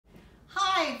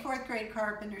fourth grade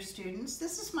carpenter students.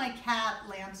 This is my cat,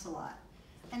 Lancelot,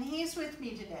 and he's with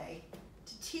me today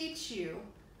to teach you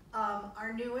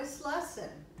our newest lesson.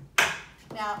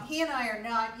 Now, he and I are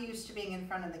not used to being in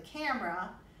front of the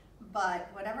camera, but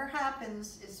whatever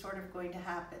happens is sort of going to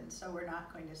happen, so we're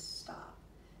not going to stop.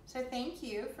 So thank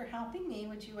you for helping me.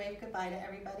 Would you wave goodbye to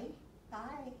everybody?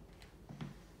 Bye.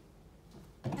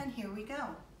 And here we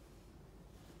go.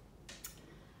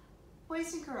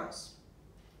 Boys and girls,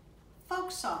 folk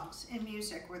songs in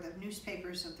music were the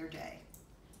newspapers of their day.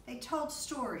 They told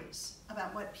stories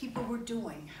about what people were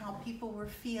doing, how people were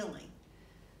feeling,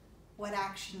 what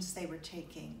actions they were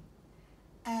taking.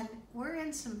 And we're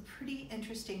in some pretty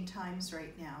interesting times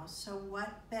right now, so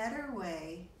what better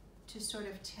way to sort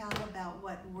of tell about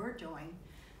what we're doing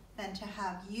than to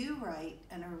have you write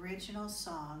an original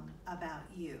song about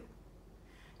you.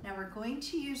 Now we're going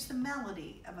to use the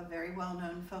melody of a very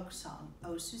well-known folk song,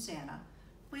 Oh Susanna,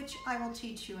 which I will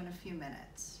teach you in a few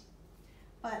minutes.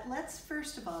 But let's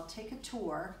first of all take a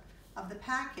tour of the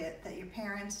packet that your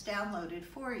parents downloaded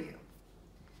for you.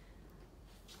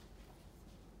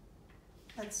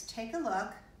 Let's take a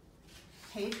look,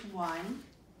 page 1.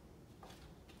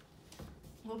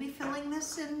 We'll be filling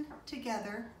this in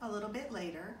together a little bit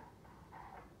later,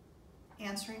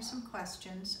 answering some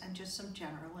questions and just some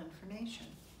general information.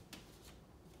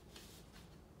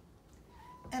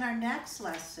 In our next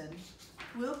lesson,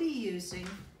 we'll be using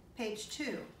page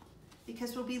 2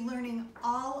 because we'll be learning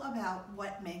all about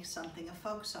what makes something a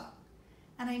folk song.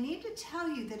 And I need to tell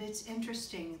you that it's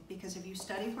interesting because if you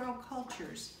study world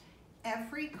cultures,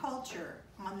 every culture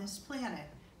on this planet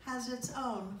has its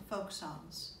own folk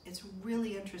songs. It's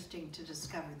really interesting to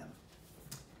discover them.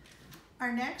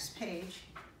 Our next page,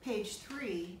 page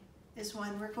 3, is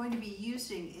one we're going to be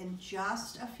using in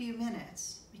just a few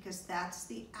minutes because that's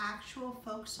the actual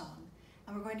folk song.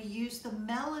 And we're going to use the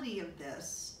melody of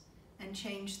this and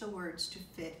change the words to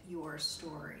fit your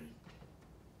story.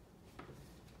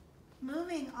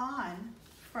 Moving on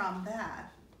from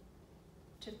that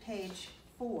to page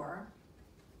 4,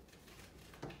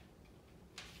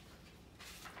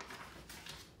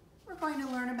 we're going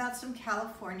to learn about some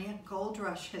California gold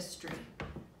rush history.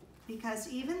 Because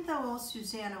even though Oh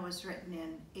Susanna was written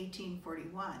in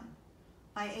 1841,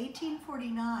 by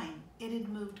 1849 it had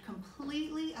moved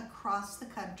completely across the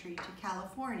country to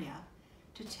California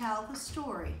to tell the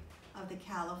story of the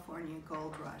California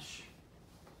gold rush.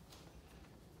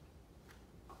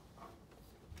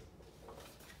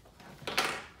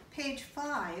 Page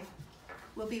 5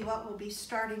 will be what we'll be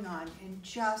starting on in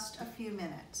just a few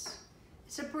minutes.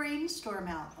 It's a brainstorm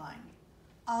outline,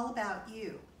 all about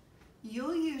you.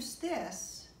 You'll use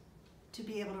this to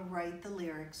be able to write the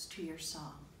lyrics to your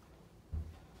song.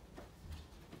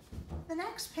 The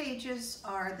next pages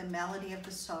are the melody of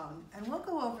the song, and we'll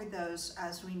go over those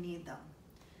as we need them.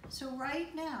 So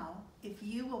right now, if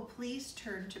you will please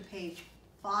turn to page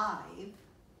 5,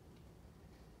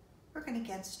 we're going to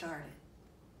get started.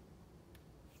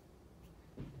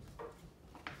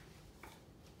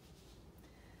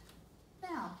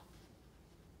 Now,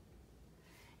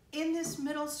 in this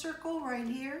middle circle right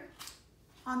here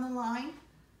on the line,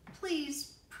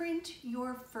 please print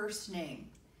your first name.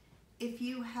 If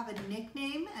you have a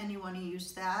nickname and you want to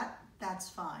use that, that's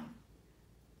fine.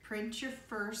 Print your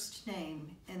first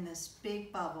name in this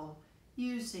big bubble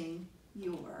using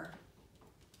your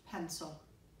pencil.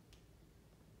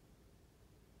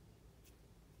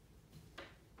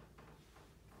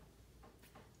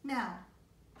 Now,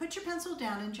 put your pencil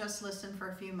down and just listen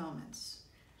for a few moments.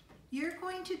 You're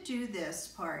going to do this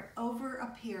part over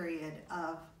a period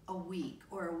of a week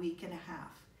or a week and a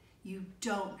half. You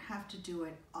don't have to do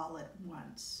it all at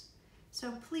once.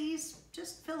 So please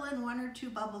just fill in 1 or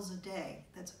 2 bubbles a day.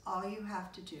 That's all you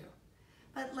have to do.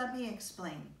 But let me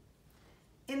explain.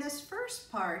 In this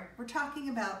first part, we're talking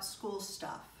about school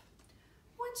stuff.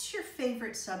 What's your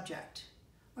favorite subject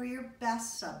or your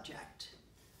best subject?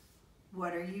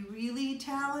 What are you really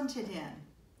talented in?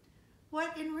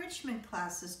 What enrichment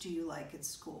classes do you like at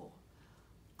school?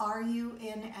 Are you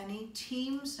in any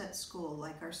teams at school,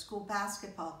 like our school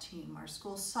basketball team, our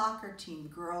school soccer team,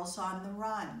 Girls on the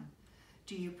Run?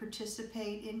 Do you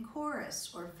participate in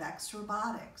chorus or VEX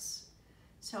robotics?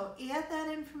 So add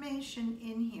that information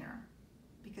in here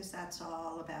because that's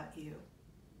all about you.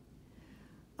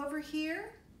 Over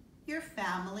here, your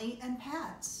family and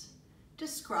pets.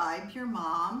 Describe your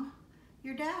mom,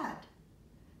 your dad.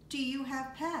 Do you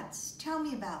have pets? Tell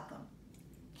me about them.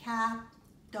 Cat,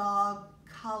 dog,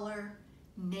 color,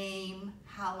 name,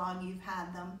 how long you've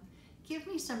had them. Give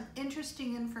me some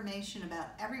interesting information about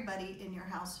everybody in your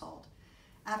household.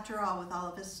 After all, with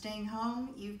all of us staying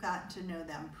home, you've gotten to know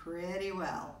them pretty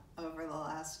well over the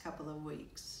last couple of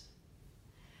weeks.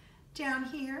 Down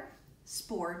here,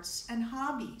 sports and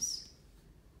hobbies.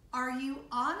 Are you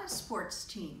on a sports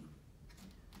team?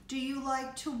 Do you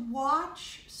like to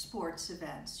watch sports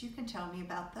events? You can tell me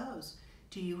about those.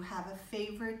 Do you have a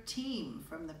favorite team,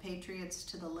 from the Patriots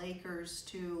to the Lakers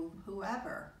to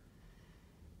whoever?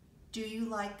 Do you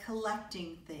like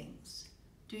collecting things?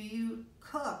 Do you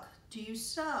cook? Do you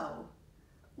sew?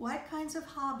 What kinds of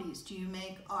hobbies? Do you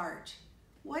make art?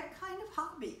 What kind of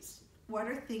hobbies? What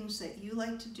are things that you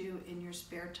like to do in your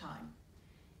spare time?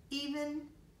 Even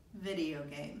video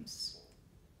games.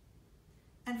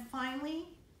 And finally,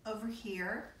 over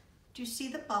here, do you see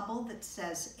the bubble that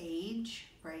says age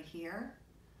right here?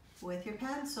 With your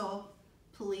pencil,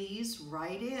 please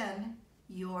write in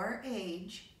your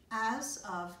age as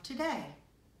of today.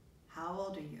 How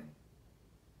old are you?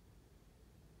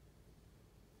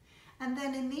 And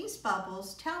then in these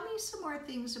bubbles, tell me some more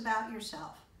things about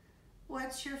yourself.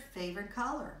 What's your favorite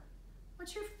color?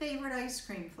 What's your favorite ice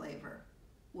cream flavor?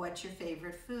 What's your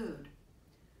favorite food?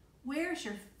 Where's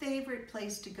your favorite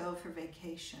place to go for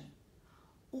vacation?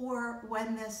 Or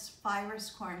when this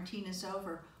virus quarantine is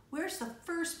over, where's the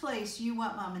first place you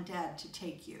want mom and dad to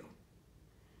take you?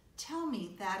 Tell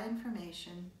me that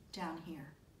information down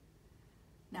here.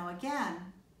 Now again,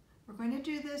 we're going to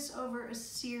do this over a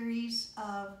series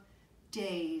of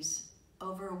days,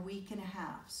 over a week and a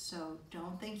half. So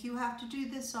don't think you have to do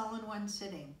this all in one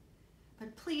sitting.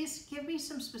 But please give me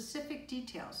some specific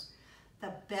details.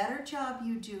 The better job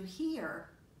you do here,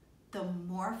 the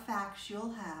more facts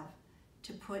you'll have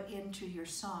to put into your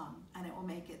song, and it will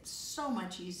make it so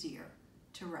much easier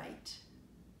to write.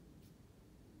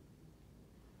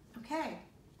 Okay,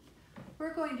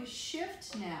 we're going to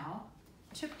shift now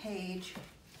to page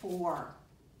 4.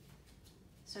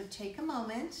 So take a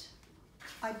moment.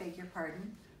 I beg your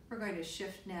pardon. We're going to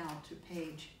shift now to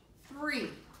page 3.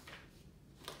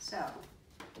 So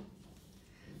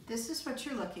this is what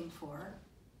you're looking for.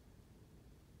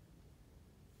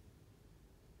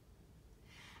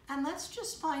 And let's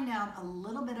just find out a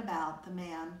little bit about the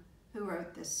man who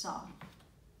wrote this song.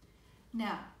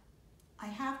 Now, I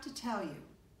have to tell you,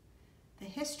 the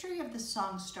history of the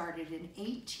song started in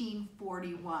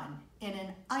 1841 in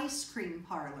an ice cream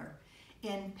parlor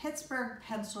in Pittsburgh,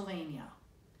 Pennsylvania.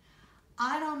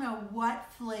 I don't know what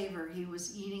flavor he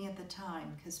was eating at the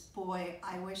time, because boy,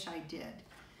 I wish I did.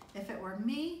 If it were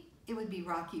me, it would be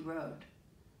Rocky Road.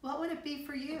 What would it be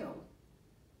for you?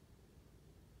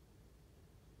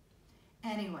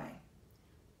 Anyway,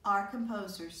 our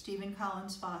composer, Stephen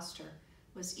Collins Foster,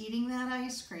 was eating that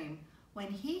ice cream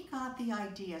when he got the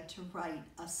idea to write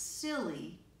a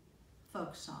silly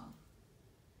folk song.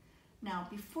 Now,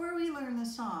 before we learn the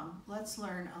song, let's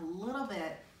learn a little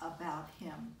bit about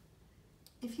him.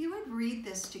 If you would read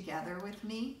this together with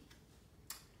me.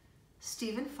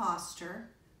 Stephen Foster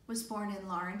was born in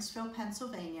Lawrenceville,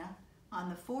 Pennsylvania on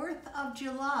the 4th of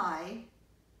July,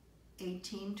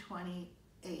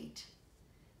 1828.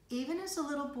 Even as a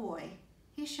little boy,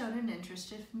 he showed an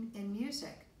interest in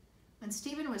music. When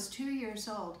Stephen was 2 years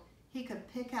old, he could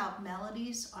pick out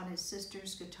melodies on his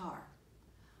sister's guitar.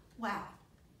 Wow,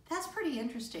 that's pretty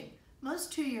interesting.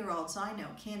 Most 2-year-olds I know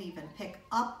can't even pick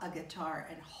up a guitar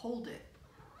and hold it,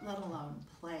 let alone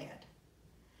play it.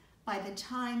 By the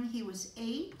time he was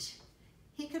 8,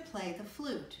 he could play the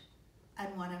flute,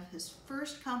 and one of his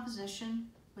first compositions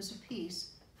was a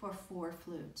piece for 4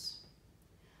 flutes.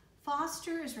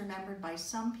 Foster is remembered by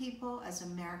some people as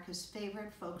America's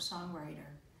favorite folk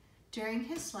songwriter. During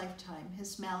his lifetime,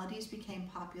 his melodies became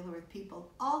popular with people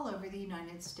all over the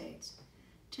United States.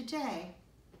 Today,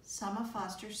 some of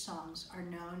Foster's songs are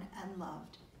known and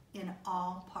loved in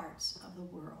all parts of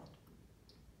the world.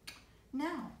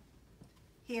 Now,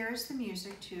 here is the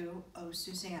music to Oh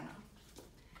Susanna.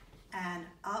 And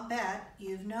I'll bet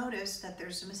you've noticed that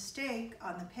there's a mistake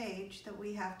on the page that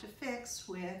we have to fix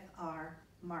with our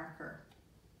marker.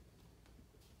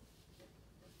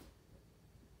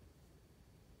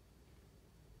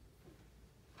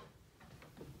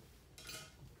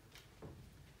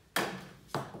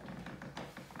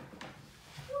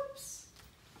 Whoops!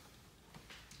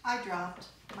 I dropped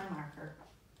my marker.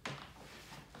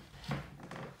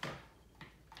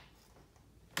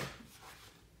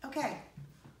 Okay,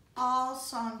 all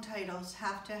song titles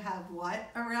have to have what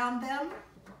around them?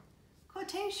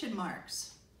 Quotation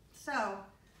marks. So,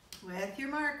 with your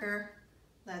marker,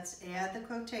 let's add the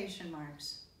quotation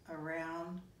marks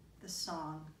around the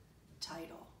song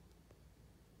title.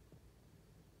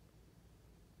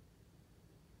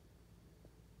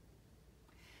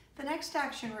 The next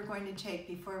action we're going to take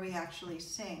before we actually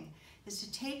sing is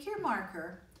to take your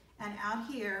marker and out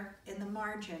here in the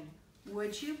margin,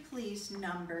 would you please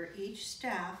number each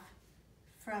staff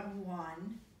from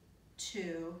 1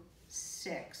 to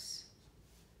 6.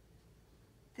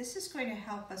 This is going to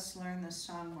help us learn the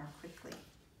song more quickly.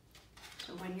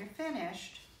 So when you're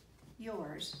finished,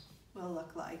 yours will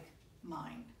look like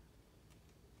mine.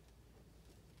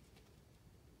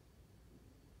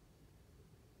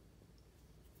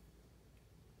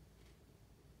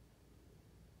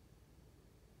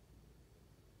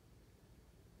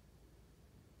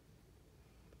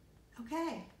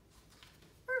 Okay,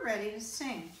 we're ready to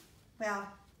sing. Well,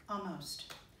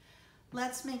 almost.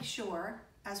 Let's make sure,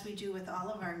 as we do with all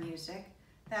of our music,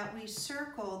 that we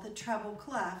circle the treble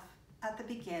clef at the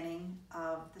beginning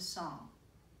of the song.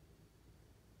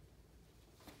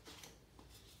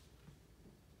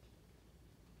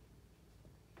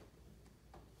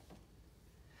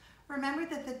 Remember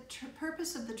that the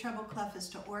purpose of the treble clef is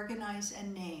to organize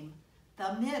and name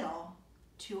the middle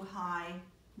to high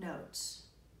notes.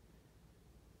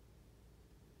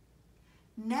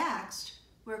 Next,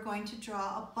 we're going to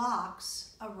draw a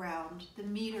box around the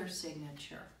meter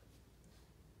signature.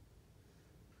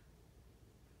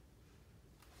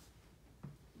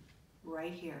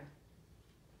 Right here.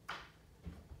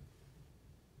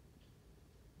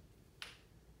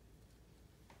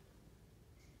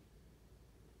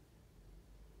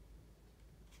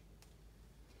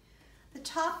 The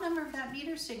top number of that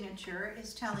meter signature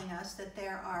is telling us that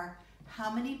there are how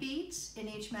many beats in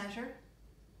each measure?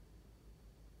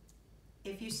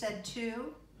 If you said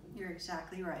 2, you're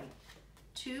exactly right.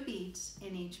 2 beats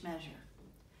in each measure.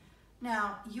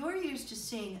 Now, you're used to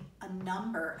seeing a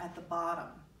number at the bottom,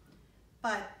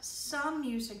 but some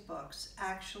music books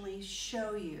actually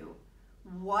show you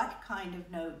what kind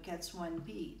of note gets 1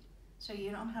 beat, so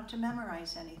you don't have to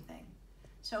memorize anything.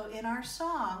 So in our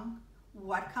song,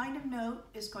 what kind of note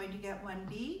is going to get 1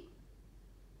 beat?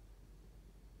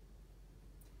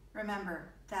 Remember,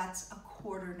 that's a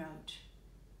quarter note.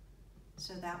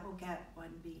 So that will get 1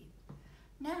 beat.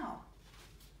 Now,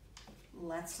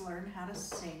 let's learn how to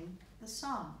sing the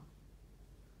song.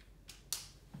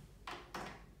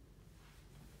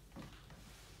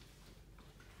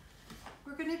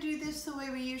 We're going to do this the way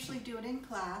we usually do it in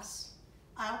class.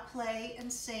 I'll play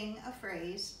and sing a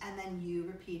phrase, and then you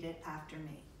repeat it after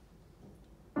me.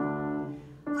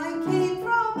 I came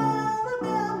from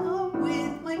Alabama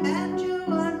with my banjo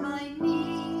on my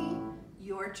knee.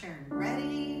 Your turn.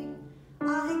 Ready?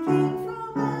 I came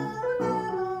from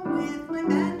Alabama with my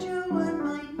banjo on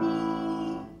my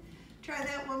knee. Try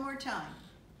that one more time.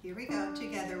 Here we go,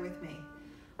 together with me.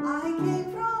 I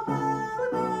came from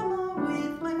Alabama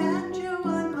with my banjo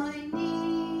on my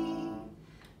knee.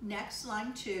 Next,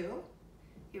 line 2.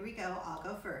 Here we go, I'll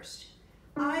go first.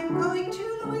 I'm going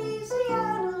to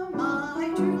Louisiana,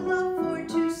 my true love for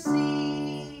to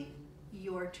see.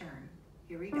 Your turn.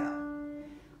 Here we go.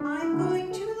 I'm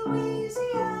going to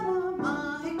Louisiana,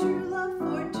 my true love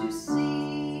for to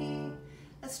see.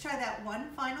 Let's try that one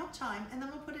final time, and then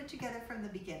we'll put it together from the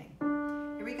beginning.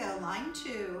 Here we go, line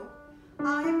 2.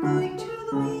 I'm going to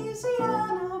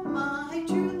Louisiana, my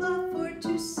true love for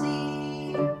to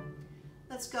see.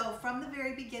 Let's go from the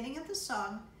very beginning of the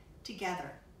song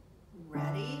together.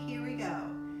 Ready? Here we go.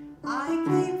 I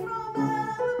came from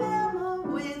Alabama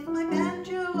with my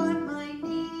banjo on my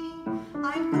knee.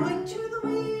 I'm going to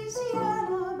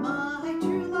Louisiana, my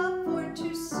true love for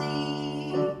to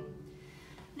see.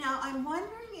 Now, I'm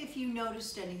wondering if you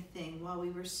noticed anything while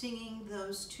we were singing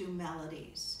those 2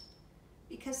 melodies,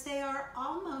 because they are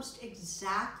almost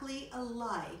exactly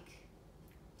alike,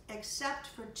 except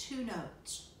for 2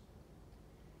 notes.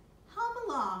 Hum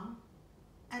along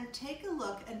and take a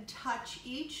look and touch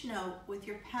each note with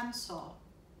your pencil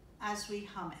as we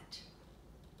hum it.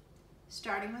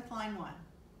 Starting with line 1.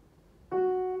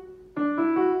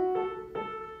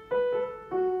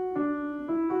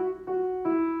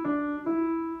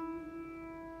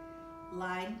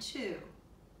 Line 2.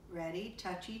 Ready?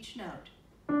 Touch each note.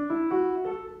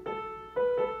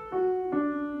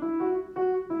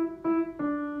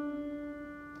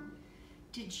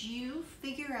 Did you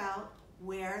figure out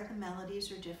where the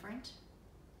melodies are different?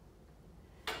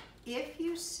 If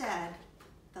you said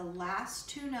the last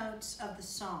 2 notes of the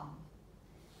song,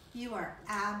 you are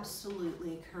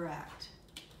absolutely correct.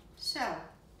 So,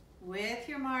 with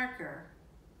your marker,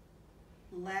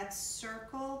 let's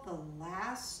circle the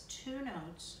last 2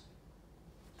 notes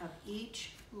of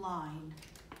each line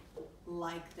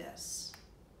like this.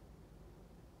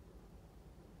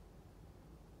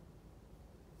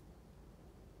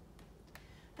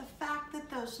 The fact that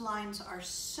those lines are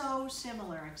so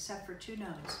similar except for two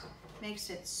notes.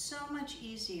 Makes it so much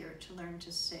easier to learn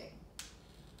to sing.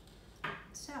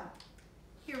 So,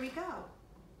 here we go.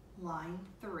 Line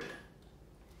 3.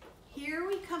 Here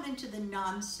we come into the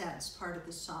nonsense part of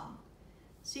the song.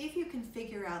 See if you can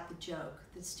figure out the joke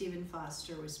that Stephen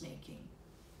Foster was making.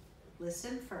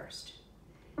 Listen first.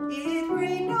 It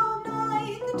rained all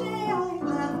night the day I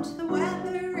left the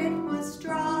weather, it was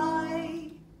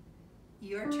dry.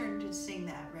 Your turn to sing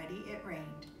that. Ready? It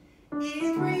rained.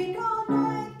 It rained all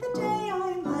night the day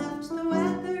I left the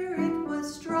weather, it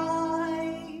was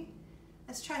dry.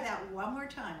 Let's try that one more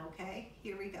time, okay?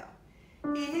 Here we go.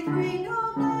 It rained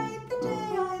all night the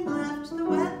day I left the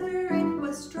weather, it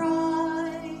was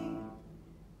dry.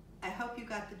 I hope you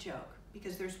got the joke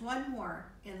because there's one more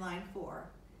in line 4.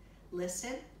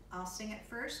 Listen, I'll sing it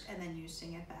first and then you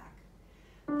sing it back.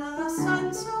 The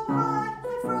sun's so hot,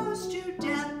 I froze to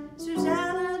death.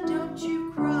 Susanna, don't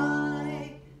you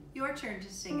cry. Your turn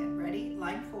to sing it. Ready?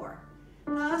 Line 4.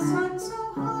 The sun's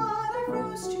so hot, I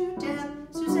froze to death.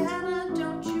 Susanna,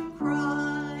 don't you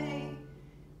cry.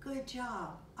 Good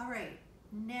job. All right,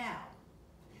 now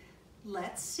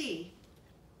let's see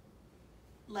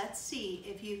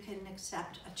if you can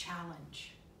accept a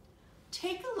challenge.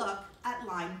 Take a look at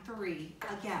line 3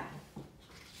 again.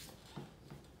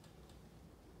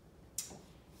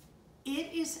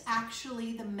 It is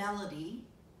actually the melody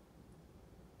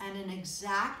and an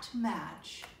exact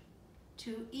match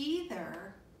to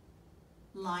either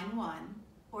line 1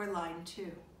 or line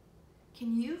 2.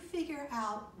 Can you figure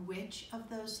out which of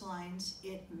those lines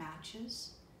it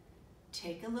matches?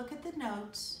 Take a look at the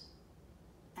notes,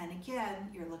 and again,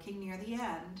 you're looking near the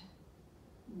end.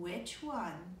 Which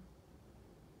one,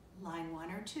 line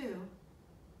 1 or 2,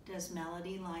 does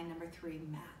melody line number 3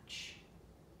 match?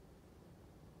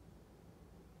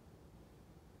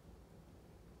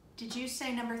 Did you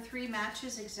say number 3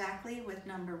 matches exactly with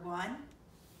number 1?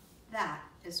 That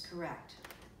is correct.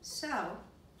 So,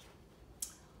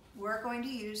 we're going to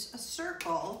use a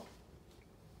circle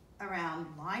around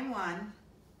line 1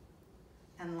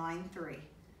 and line 3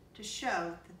 to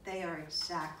show that they are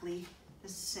exactly the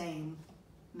same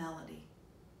melody.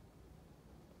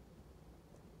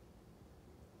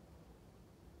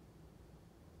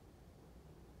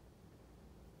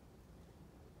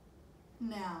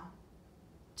 Now,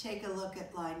 take a look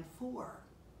at line 4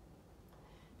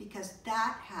 because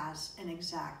that has an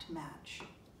exact match.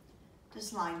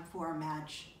 Does line 4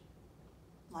 match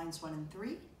lines 1 and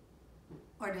 3?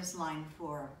 Or does line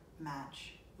 4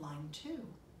 match line 2?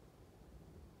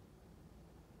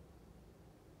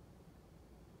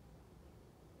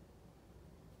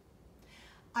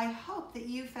 I hope that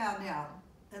you found out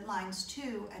that lines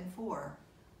 2 and 4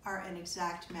 are an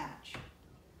exact match.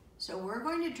 So we're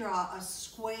going to draw a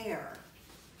square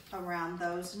around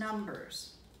those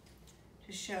numbers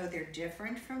to show they're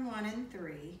different from 1 and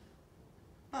 3,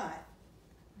 but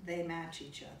they match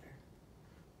each other.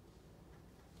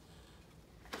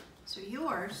 So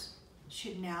yours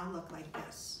should now look like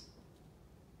this.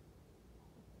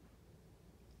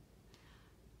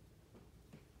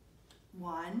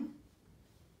 One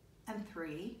and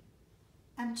 3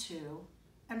 and 2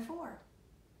 and 4.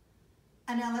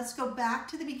 And now let's go back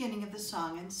to the beginning of the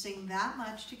song and sing that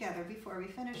much together before we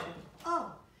finish it.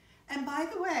 Oh, and by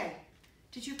the way,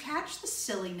 did you catch the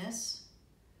silliness?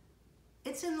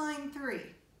 It's in line 3.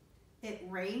 It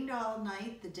rained all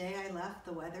night the day I left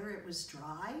the weather, it was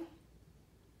dry.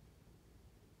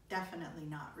 Definitely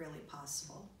not really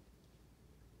possible.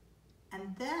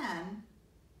 And then,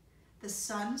 the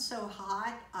sun so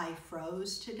hot I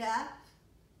froze to death.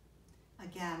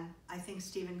 Again, I think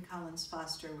Stephen Collins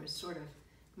Foster was sort of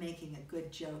making a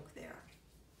good joke there.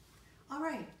 All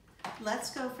right,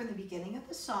 let's go from the beginning of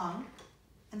the song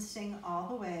and sing all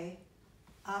the way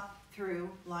up through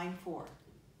line 4.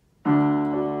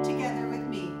 Together with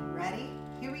me. Ready?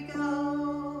 Here we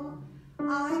go.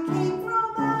 I came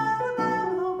from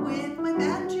Alabama with my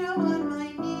banjo on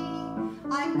my knee.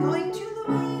 I'm going to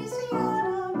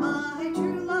Louisiana, my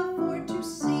true love for to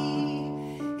see.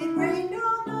 It rained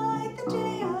all night the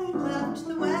day I left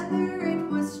the weather, it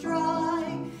was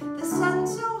dry. The sun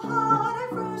so hot I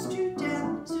froze to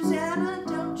death. Susanna,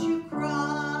 don't you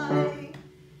cry.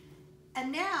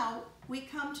 And now we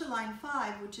come to line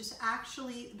 5, which is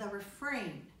actually the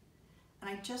refrain. And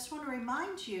I just want to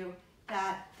remind you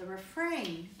that the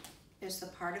refrain is the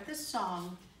part of the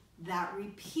song that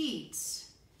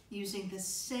repeats using the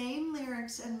same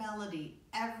lyrics and melody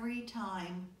every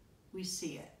time we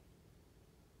see it.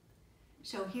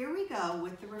 So here we go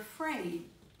with the refrain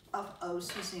of Oh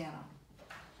Susanna.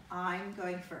 I'm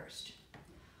going first.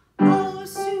 Oh, Oh,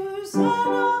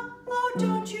 Susanna, oh,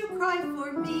 don't you cry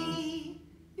for me.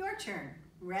 Your turn.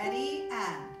 Ready,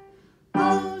 and.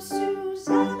 Oh,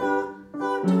 Susanna,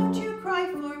 oh, don't you cry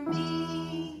for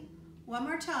me. One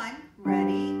more time.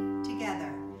 Ready,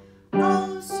 together.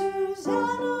 Oh, Susanna,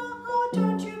 oh,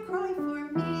 don't you cry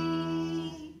for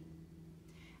me.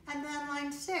 And then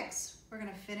line 6, we're going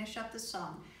to finish up the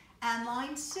song. And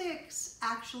line 6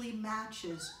 actually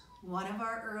matches one of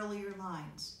our earlier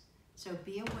lines. So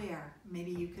be aware, maybe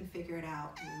you can figure it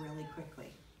out really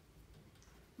quickly.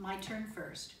 My turn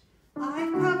first.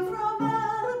 I've come from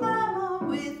Alabama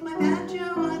with my banjo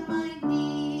on my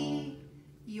knee.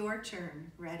 Your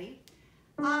turn. Ready?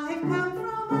 I've come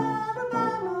from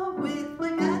Alabama with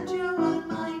my banjo on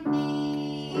my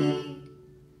knee.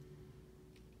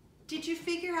 Did you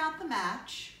figure out the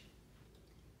match?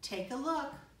 Take a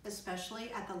look,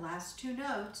 especially at the last 2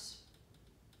 notes.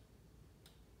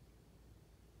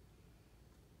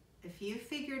 If you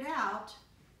figured out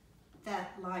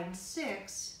that line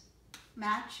 6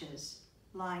 matches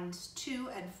lines 2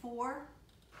 and 4,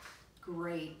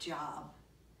 great job.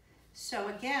 So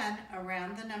again,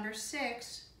 around the number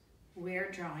 6,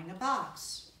 we're drawing a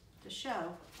box to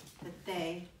show that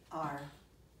they are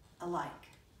alike.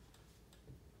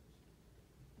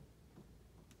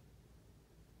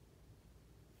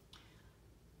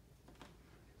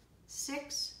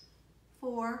 Six,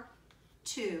 4,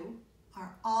 2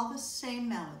 are all the same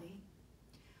melody.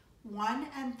 1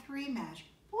 and 3 match.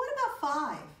 But what about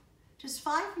 5? Does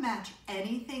 5 match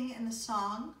anything in the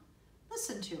song?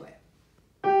 Listen to it.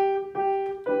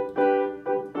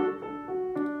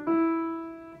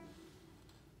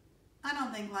 I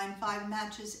don't think line 5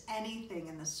 matches anything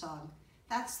in the song.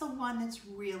 That's the one that's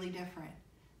really different.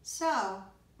 So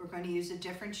we're going to use a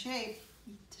different shape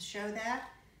to show that.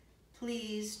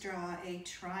 Please draw a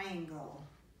triangle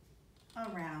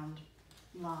around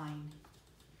line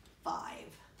 5.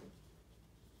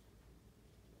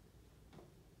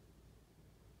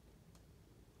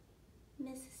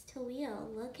 Mrs.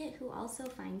 Taweel, look at who also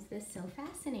finds this so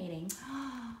fascinating.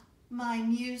 My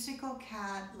musical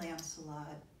cat,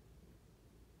 Lancelot.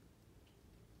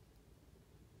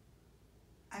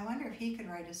 I wonder if he could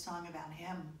write a song about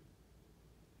him.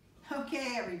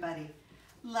 Okay, everybody,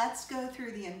 let's go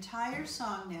through the entire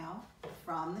song now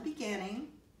from the beginning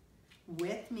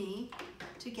with me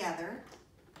together.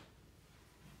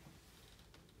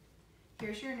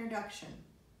 Here's your introduction.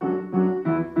 Here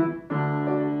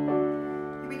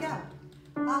we go.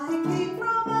 I came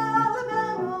from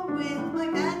Alabama with my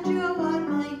banjo on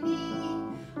my knee.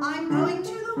 I'm going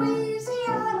to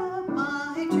Louisiana,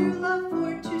 my true love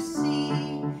for to see.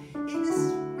 In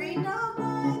this rained all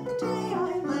night, the day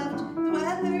I left, the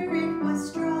weather it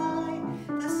was dry.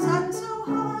 The sun so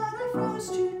hot I froze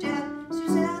to death.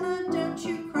 Susanna, don't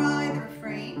you cry. The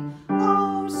refrain.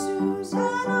 Oh,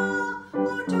 Susanna,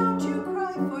 oh, don't you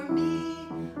cry for me.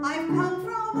 I've come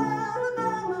from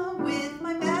Alabama with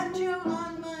my banjo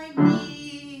on my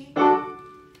knee.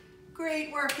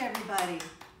 Great work, everybody.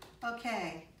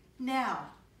 Okay, now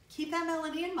keep that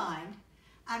melody in mind,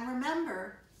 and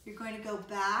remember, you're going to go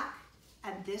back,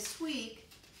 and this week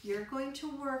you're going to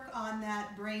work on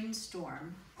that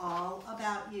brainstorm all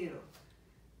about you.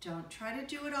 Don't try to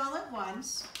do it all at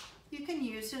once. You can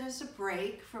use it as a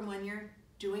break from when you're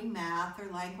doing math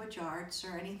or language arts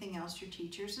or anything else your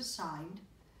teacher's assigned.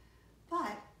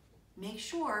 But make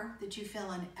sure that you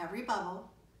fill in every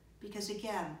bubble, because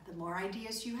again, the more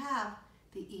ideas you have,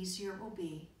 the easier it will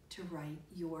be to write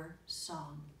your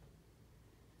song.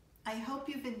 I hope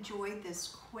you've enjoyed this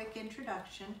quick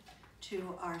introduction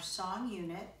to our song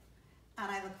unit,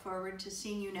 and I look forward to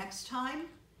seeing you next time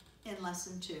in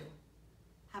Lesson 2.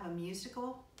 Have a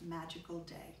musical, magical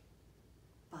day.